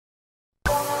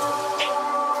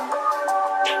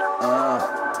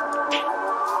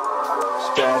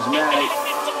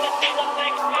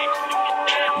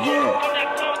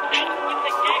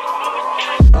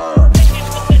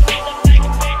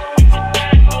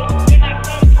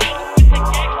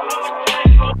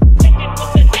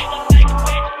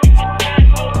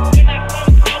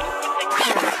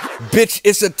Bitch,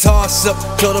 it's a toss-up.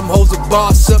 Tell them hoes to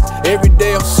boss up. Every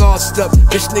day I'm sauced up.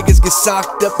 Bitch, niggas get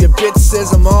socked up. Your bitch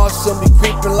says I'm awesome. Be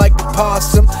creeping like a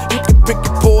possum. You can pick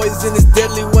your poison. It's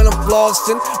deadly when I'm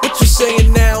flossing. What you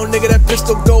saying now, nigga? That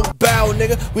pistol go bow,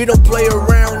 nigga. We don't play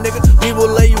around, nigga. We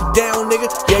will lay you down, nigga.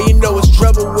 Yeah, you know it's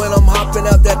trouble when I'm hopping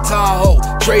out that Tahoe.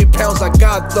 Trade pounds, I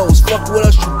got those. Fuck with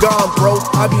us, you gone, bro.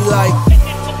 I be like...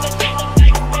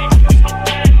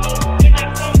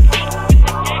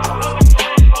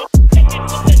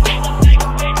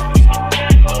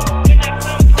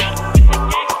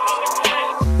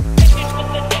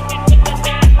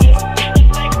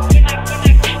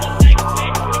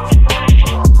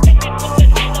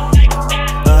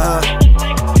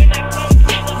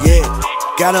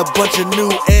 Got a bunch of new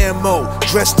ammo,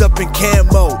 dressed up in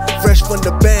camo, fresh from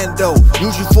the bando,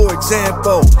 use you for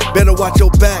example. Better watch your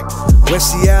back.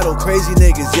 West Seattle, crazy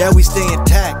niggas, yeah, we stay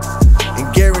intact.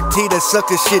 And guarantee that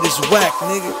sucker shit is whack,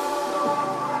 nigga.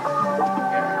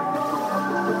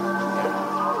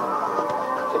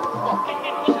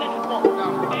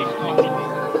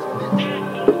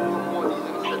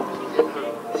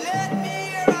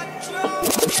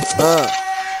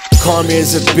 Karma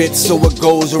is a bitch, so what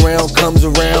goes around comes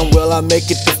around. Well, I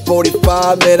make it to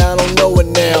 45, man, I don't know it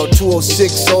now.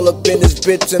 206 all up in this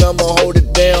bitch, and I'ma hold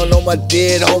it down. On my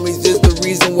dead homies is the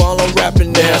reason why I'm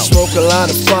rapping now. I smoke a lot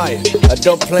of fire, I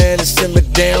don't plan to simmer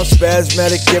down.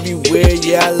 Spazzmatic everywhere,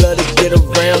 yeah, I love to get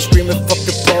around. Screaming fuck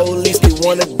the police, they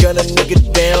wanna gun a nigga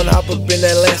down. Hop up in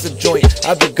that Lancer joint,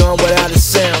 I be gone without a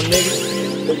sound, nigga.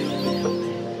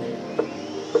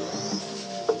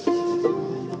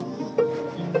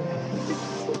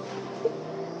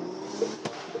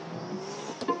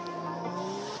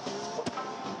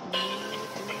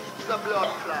 The blood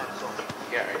clot, so.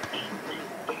 Yeah.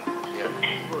 Yeah.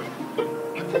 Good.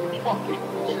 I tell you, fuck it.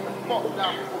 Shut the fuck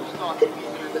down before we start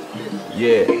using this bitch.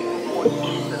 Yeah.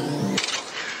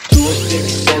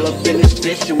 206, all up in this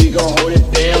bitch, and we gon' hold it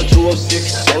down.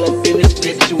 206, all up in this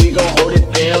bitch, and we gon' hold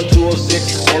it down.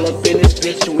 206, all up in this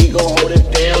bitch, and we gon' hold it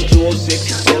down.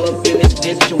 206, all up in this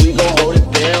bitch, and we gon' hold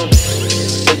it down.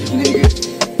 Nigga,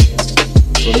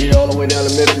 from here all the way down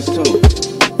to Memphis too.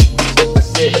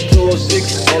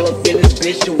 206, all up in this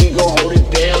bitch, and we gon' hold it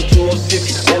down.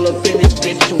 206, all up in this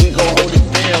bitch, and we gon' hold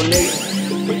it down, nigga.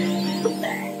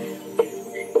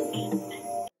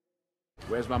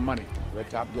 Where's my money? Red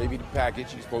Top gave you the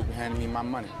package. You're supposed to be handing me my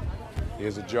money.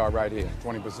 Here's a jar right here,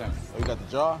 20%. Oh, you got the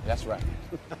jar? That's right.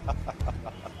 Get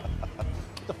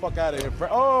the fuck out of here,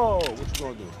 Frank. Oh, what you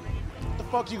gonna do? What the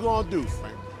fuck you gonna do,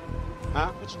 Frank? Huh?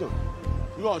 What you doing?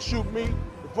 You gonna shoot me in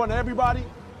front of everybody?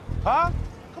 Huh?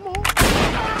 Come on.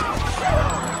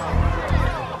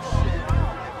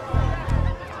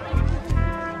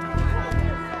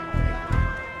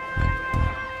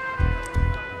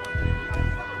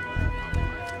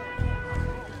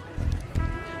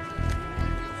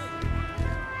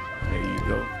 There you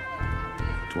go.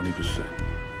 20%.